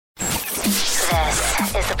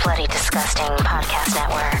This is the Bloody Disgusting Podcast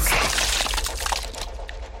Network.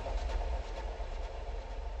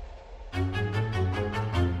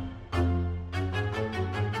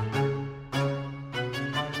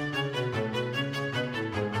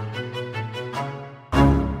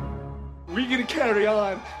 We're gonna carry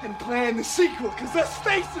on and plan the sequel, because let's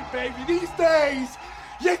face it, baby, these days,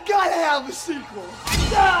 you gotta have a sequel.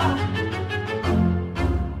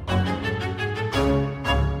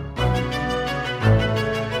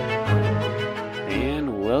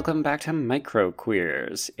 And welcome back to Micro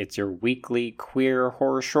Queers. It's your weekly queer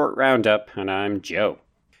horror short roundup, and I'm Joe.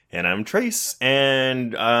 And I'm Trace.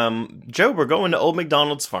 And, Joe, we're going to Old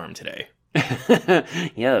MacDonald's farm today.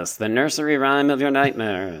 Yes, the nursery rhyme of your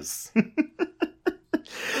nightmares.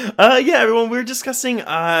 Yeah, everyone, we're discussing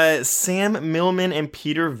Sam Millman and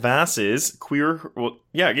Peter Vass's queer, we'll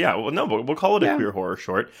call it a queer horror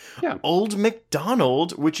short. Yeah. Old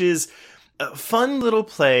MacDonald, which is a fun little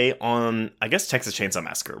play on, I guess, Texas Chainsaw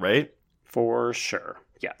Massacre, right? For sure,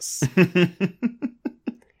 yes.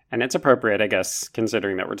 And it's appropriate, I guess,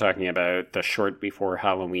 considering that we're talking about the short before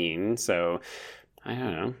Halloween, so I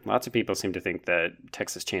don't know. Lots of people seem to think that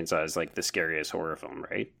Texas Chainsaw is like the scariest horror film,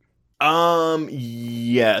 right?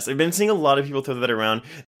 Yes. I've been seeing a lot of people throw that around.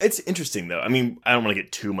 It's interesting, though. I mean, I don't want to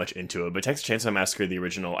get too much into it, but Texas Chainsaw Massacre, the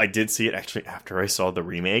original, I did see it actually after I saw the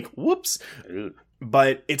remake. Whoops. Ooh.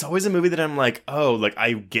 But it's always a movie that I'm like, oh, like,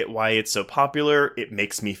 I get why it's so popular. It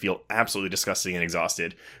makes me feel absolutely disgusting and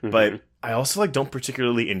exhausted. Mm-hmm. But I also, like, don't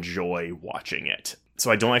particularly enjoy watching it.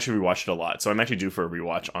 So I don't actually rewatch it a lot. So I'm actually due for a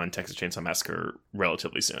rewatch on Texas Chainsaw Massacre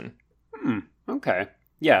relatively soon. Okay.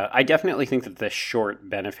 Yeah, I definitely think that this short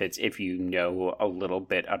benefits if you know a little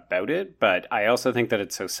bit about it, but I also think that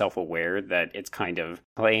it's so self-aware that it's kind of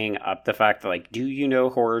playing up the fact that, like, do you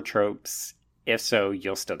know horror tropes? If so,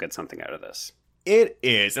 you'll still get something out of this. It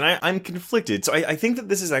is, and I'm conflicted. So I think that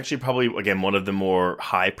this is actually probably, again, one of the more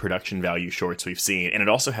high production value shorts we've seen, and it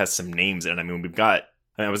also has some names in it. I mean, we've got,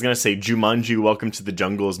 I was going to say Jumanji, Welcome to the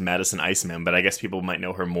Jungle's Madison Iceman, but I guess people might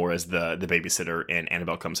know her more as the babysitter in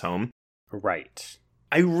Annabelle Comes Home. Right.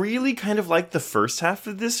 I really kind of like the first half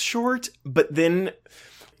of this short, but then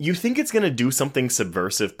you think it's going to do something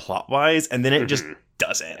subversive plot-wise, and then it just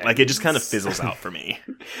doesn't. Like, it just kind of fizzles out for me.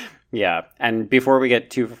 Yeah, and before we get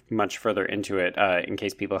too much further into it, in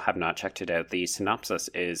case people have not checked it out, the synopsis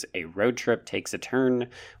is a road trip takes a turn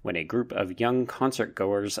when a group of young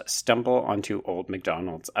concert-goers stumble onto Old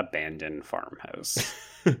MacDonald's abandoned farmhouse.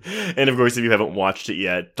 And of course, if you haven't watched it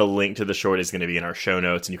yet, the link to the short is going to be in our show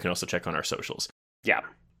notes, and you can also check on our socials. Yeah.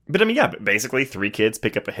 But I mean, yeah, basically 3 kids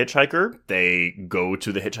pick up a hitchhiker, they go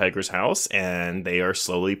to the hitchhiker's house, and they are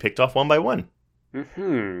slowly picked off one by one.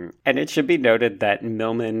 And it should be noted that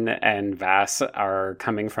Millman and Vass are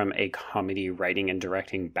coming from a comedy writing and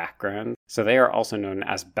directing background. So they are also known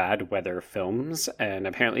as Bad Weather Films, and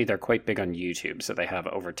apparently they're quite big on YouTube. So they have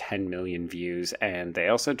over 10 million views, and they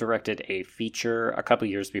also directed a feature a couple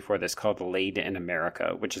years before this called Laid in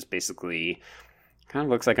America, which is basically kind of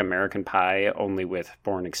looks like American Pie, only with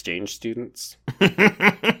foreign exchange students.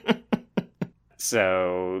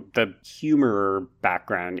 So the humor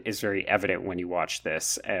background is very evident when you watch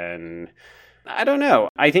this, and I don't know.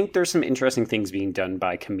 I think there's some interesting things being done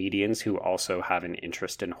by comedians who also have an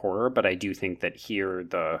interest in horror, but I do think that here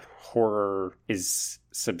the horror is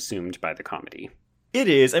subsumed by the comedy. It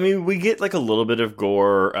is. I mean, we get like a little bit of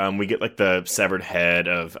gore. We get like the severed head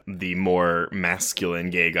of the more masculine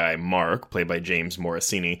gay guy, Mark, played by James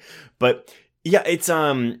Morosini. But yeah, it's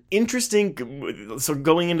interesting. So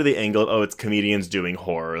going into the angle of, oh, it's comedians doing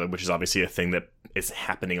horror, which is obviously a thing that is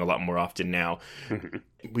happening a lot more often now.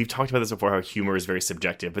 We've talked about this before, how humor is very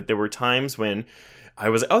subjective, but there were times when I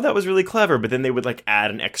was like, oh, that was really clever, but then they would like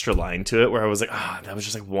add an extra line to it where I was like, that was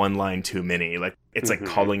just like one line too many. Like, it's like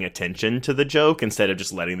calling attention to the joke instead of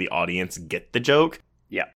just letting the audience get the joke.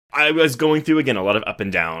 Yeah. I was going through, again, a lot of up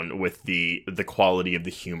and down with the quality of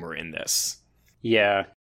the humor in this. Yeah.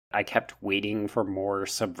 I kept waiting for more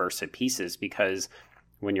subversive pieces because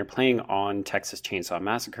when you're playing on Texas Chainsaw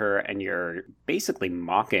Massacre and you're basically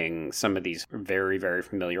mocking some of these very, very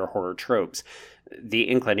familiar horror tropes, the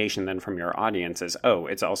inclination then from your audience is, oh,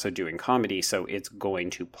 it's also doing comedy, so it's going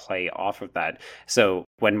to play off of that. So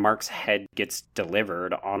when Mark's head gets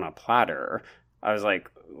delivered on a platter, I was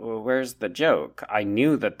like, well, where's the joke? I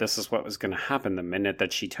knew that this is what was going to happen the minute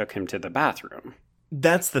that she took him to the bathroom.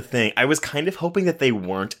 That's the thing. I was kind of hoping that they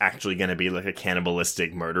weren't actually going to be like a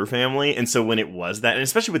cannibalistic murder family. And so when it was that, and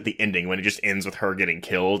especially with the ending, when it just ends with her getting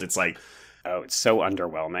killed, it's like, oh, it's so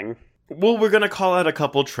underwhelming. Well, we're going to call out a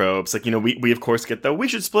couple tropes. Like, you know, we of course get the, we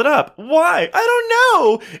should split up. Why? I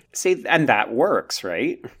don't know. See, and that works,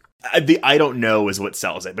 right? The I don't know is what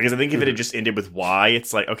sells it, because I think if it had just ended with why,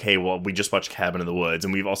 it's like, okay, well, we just watched Cabin in the Woods,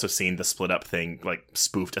 and we've also seen the split up thing like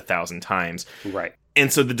spoofed 1,000 times. Right.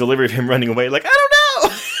 And so the delivery of him running away, like, I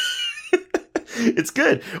don't know. It's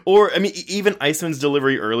good. Or, I mean, even Iceman's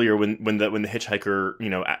delivery earlier when the hitchhiker,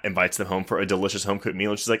 invites them home for a delicious home cooked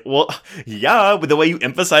meal, and she's like, well, yeah, with the way you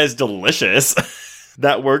emphasize delicious,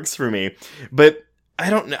 that works for me. But I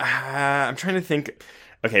don't know. I'm trying to think.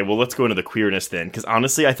 Okay, well, let's go into the queerness then, because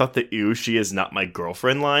honestly, I thought the "ew, she is not my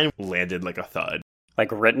girlfriend" line landed like a thud.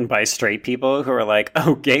 Like written by straight people who are like,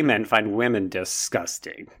 oh, gay men find women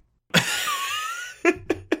disgusting.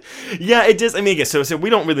 Yeah, it does. I mean, so we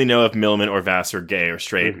don't really know if Millman or Vass are gay or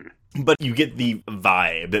straight, but you get the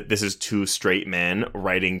vibe that this is two straight men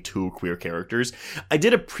writing two queer characters. I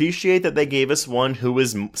did appreciate that they gave us one who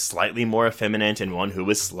was slightly more effeminate and one who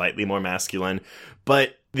was slightly more masculine,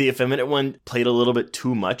 but the effeminate one played a little bit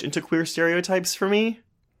too much into queer stereotypes for me.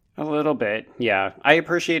 A little bit, yeah. I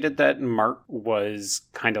appreciated that Mark was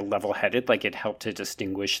kind of level-headed, like it helped to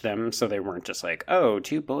distinguish them so they weren't just like, oh,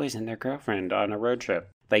 two boys and their girlfriend on a road trip.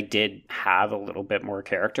 They did have a little bit more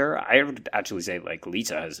character. I would actually say, like,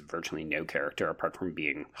 Lisa has virtually no character apart from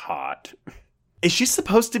being hot. Is she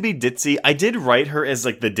supposed to be ditzy? I did write her as,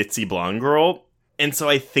 like, the ditzy blonde girl, and so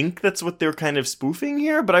I think that's what they're kind of spoofing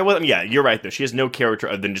here, but I wasn't. Yeah, you're right, though. She has no character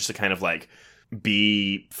other than just to kind of, like,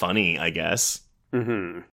 be funny, I guess.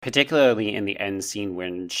 Mm-hmm. Particularly in the end scene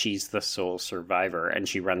when she's the sole survivor and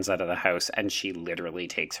she runs out of the house and she literally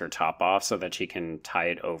takes her top off so that she can tie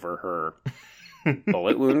it over her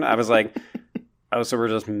bullet wound. I was like, oh, so we're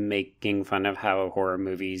just making fun of how horror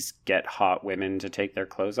movies get hot women to take their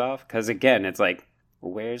clothes off? Because again, it's like,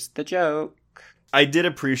 where's the joke? I did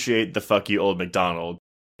appreciate the fuck you, old MacDonald.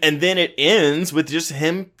 And then it ends with just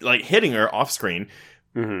him, like, hitting her off screen.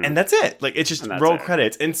 Mm-hmm. And that's it. Like, it's just roll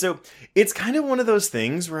credits. And so it's kind of one of those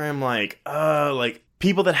things where I'm like,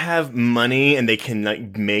 people that have money and they can,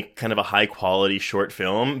 like, make kind of a high quality short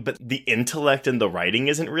film, but the intellect and the writing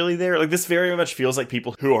isn't really there. Like, this very much feels like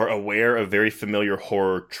people who are aware of very familiar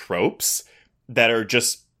horror tropes that are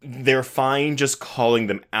just, they're fine just calling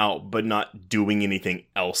them out, but not doing anything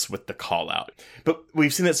else with the call out. But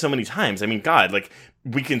we've seen that so many times. I mean, God, like,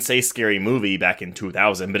 we can say Scary Movie back in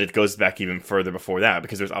 2000, but it goes back even further before that,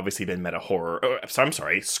 because there's obviously been meta horror. I'm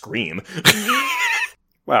sorry, Scream.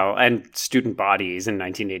 Well, and Student Bodies in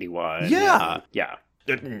 1981. Yeah. Yeah.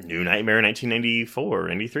 New Nightmare 1994,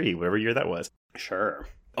 93, whatever year that was. Sure.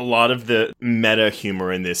 A lot of the meta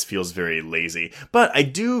humor in this feels very lazy, but I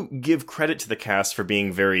do give credit to the cast for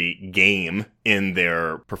being very game in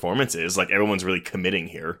their performances. Like, everyone's really committing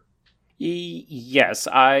here. Yes,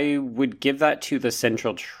 I would give that to the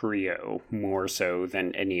central trio more so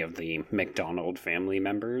than any of the MacDonald family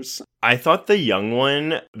members. I thought the young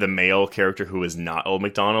one, the male character who was not Old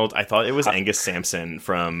MacDonald, I thought it was Angus Sampson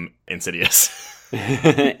from Insidious.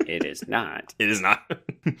 It is not. It is not.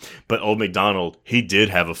 But Old MacDonald, he did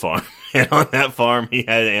have a farm. And on that farm, he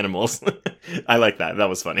had animals. I like that. That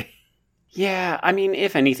was funny. Yeah, I mean,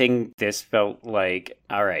 if anything, this felt like,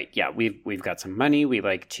 all right, yeah, we've got some money. We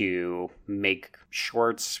like to make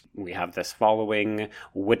shorts. We have this following.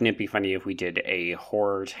 Wouldn't it be funny if we did a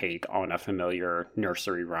horror take on a familiar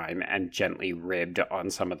nursery rhyme and gently ribbed on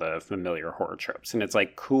some of the familiar horror tropes? And it's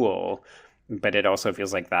like, cool, but it also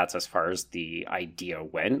feels like that's as far as the idea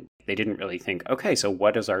went. They didn't really think, okay, so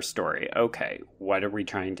what is our story? Okay, what are we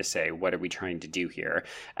trying to say? What are we trying to do here?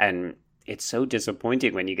 And it's so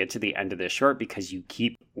disappointing when you get to the end of this short because you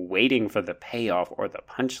keep waiting for the payoff or the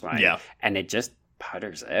punchline, and it just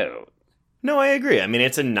putters out. No, I agree. I mean,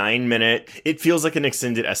 it's a 9-minute... It feels like an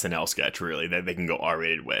extended SNL sketch, really, that they can go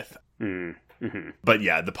R-rated with. Mm-hmm. But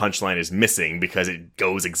yeah, the punchline is missing because it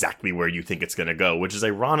goes exactly where you think it's going to go, which is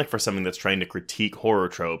ironic for something that's trying to critique horror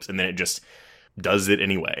tropes, and then it just does it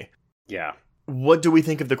anyway. Yeah. What do we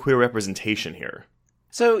think of the queer representation here?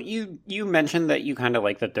 So you mentioned that you kind of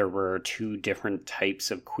like that there were two different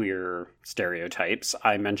types of queer stereotypes.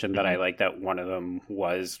 I mentioned that I like that one of them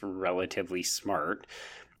was relatively smart.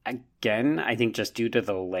 Again, I think just due to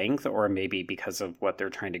the length, or maybe because of what they're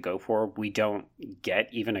trying to go for, we don't get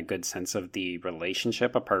even a good sense of the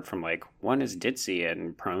relationship apart from, like, one is ditzy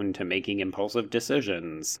and prone to making impulsive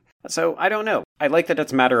decisions. So I don't know. I like that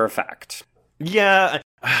it's matter of fact. Yeah,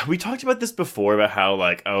 we talked about this before about how,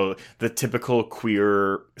 like, oh, the typical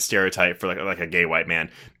queer stereotype for like a gay white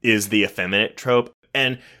man is the effeminate trope.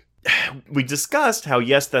 And we discussed how,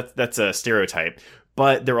 yes, that's a stereotype,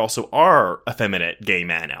 but there also are effeminate gay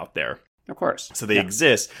men out there. Of course. So they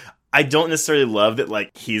exist. I don't necessarily love that,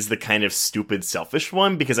 like, he's the kind of stupid, selfish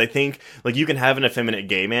one, because I think, like, you can have an effeminate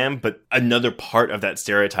gay man, but another part of that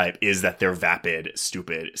stereotype is that they're vapid,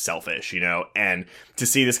 stupid, selfish, you know? And to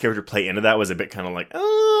see this character play into that was a bit kind of like,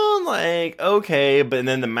 oh, like, okay, but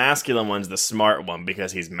then the masculine one's the smart one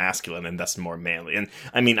because he's masculine and thus more manly. And,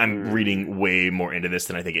 I mean, I'm reading way more into this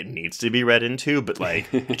than I think it needs to be read into, but, like,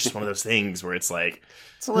 it's just one of those things where it's like...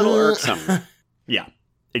 It's a little irksome. Yeah,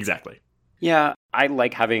 exactly. Yeah, I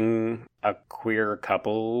like having a queer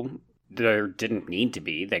couple. There didn't need to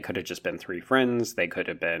be. They could have just been three friends. They could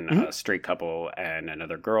have been a straight couple and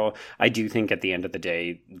another girl. I do think at the end of the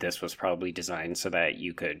day, this was probably designed so that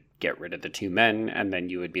you could get rid of the two men and then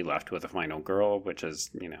you would be left with a final girl, which is,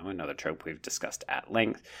 you know, another trope we've discussed at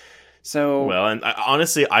length. So, well, and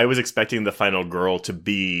honestly, I was expecting the final girl to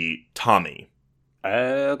be Tommy.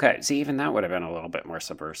 Okay, see, even that would have been a little bit more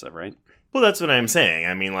subversive, right? Well, that's what I'm saying.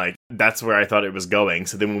 I mean, like, that's where I thought it was going.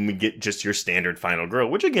 So then when we get just your standard final girl,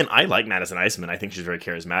 which again, I like Madison Iseman. I think she's very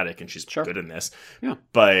charismatic and she's good in this. Yeah.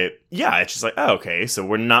 But yeah, it's just like, oh, okay, so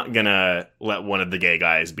we're not going to let one of the gay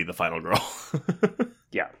guys be the final girl.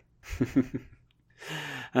 Yeah.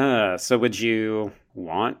 So would you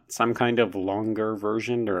want some kind of longer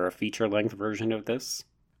version or a feature-length version of this?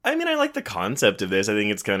 I mean, I like the concept of this. I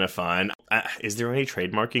think it's kind of fun. Is there any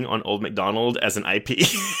trademarking on Old MacDonald as an IP?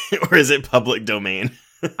 Or is it public domain?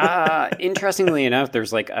 Interestingly enough,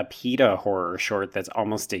 there's like a PETA horror short that's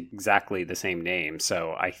almost exactly the same name.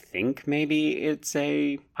 So I think maybe it's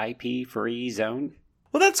a IP-free zone.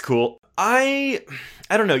 Well, that's cool. I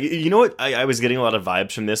don't know. You know what? I was getting a lot of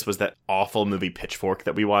vibes from this was that awful movie Pitchfork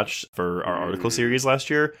that we watched for our article series last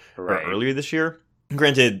year, or earlier this year.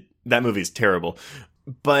 Granted, that movie's terrible.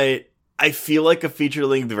 But I feel like a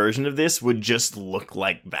feature-length version of this would just look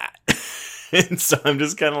like that. And so I'm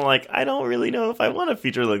just kind of like, I don't really know if I want a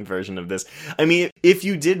feature-length version of this. I mean, if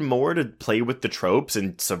you did more to play with the tropes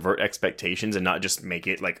and subvert expectations and not just make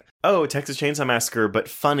it like, oh, Texas Chainsaw Massacre, but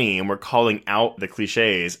funny, and we're calling out the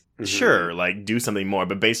cliches, sure, like, do something more.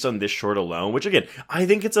 But based on this short alone, which, again, I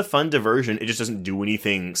think it's a fun diversion, it just doesn't do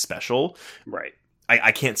anything special. Right.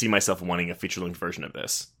 I can't see myself wanting a feature-length version of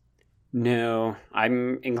this. No,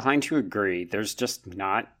 I'm inclined to agree. There's just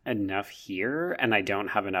not enough here, and I don't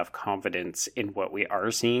have enough confidence in what we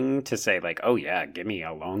are seeing to say, like, oh yeah, give me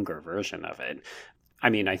a longer version of it. I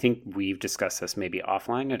mean, I think we've discussed this maybe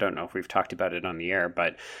offline. I don't know if we've talked about it on the air,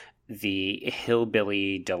 but the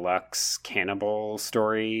Hillbilly Deluxe Cannibal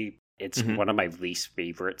story, it's one of my least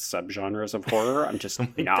favorite subgenres of horror. I'm just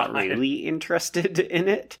not really interested in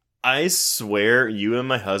it. I swear you and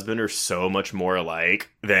my husband are so much more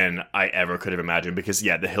alike than I ever could have imagined because,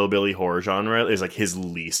 yeah, the hillbilly horror genre is like his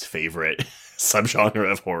least favorite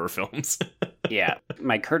subgenre of horror films. Yeah.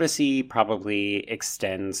 My courtesy probably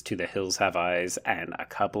extends to The Hills Have Eyes and a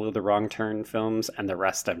couple of the Wrong Turn films, and the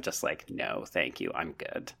rest I'm just like, no, thank you, I'm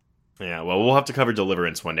good. Yeah, well, we'll have to cover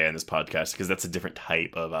Deliverance one day on this podcast because that's a different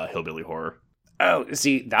type of hillbilly horror. Oh,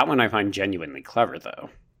 see, that one I find genuinely clever,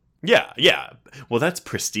 though. Yeah. Well, that's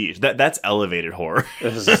prestige. That's elevated horror.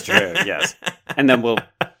 This is true, yes. And then we'll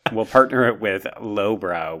partner it with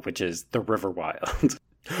Lowbrow, which is The River Wild.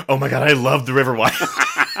 Oh my god, I love The River Wild.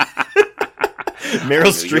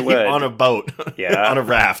 Meryl Streep on a boat. Yeah. On a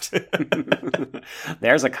raft.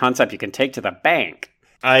 There's a concept you can take to the bank.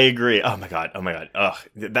 I agree. Oh my god. Ugh.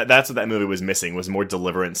 That's what that movie was missing, was more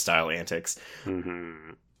Deliverance-style antics.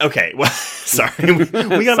 Mm-hmm. Okay, well, sorry. We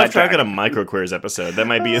got off track on a microqueers episode. That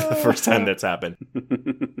might be the first time that's happened.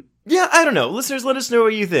 Yeah, I don't know. Listeners, let us know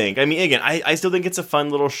what you think. I mean, again, I still think it's a fun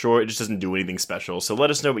little short. It just doesn't do anything special. So let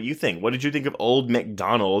us know what you think. What did you think of Old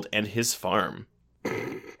MacDonald and his farm?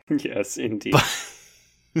 Yes, indeed.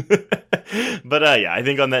 But yeah, I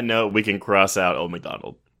think on that note, we can cross out Old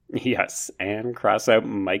MacDonald. Yes, and cross out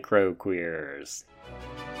microqueers.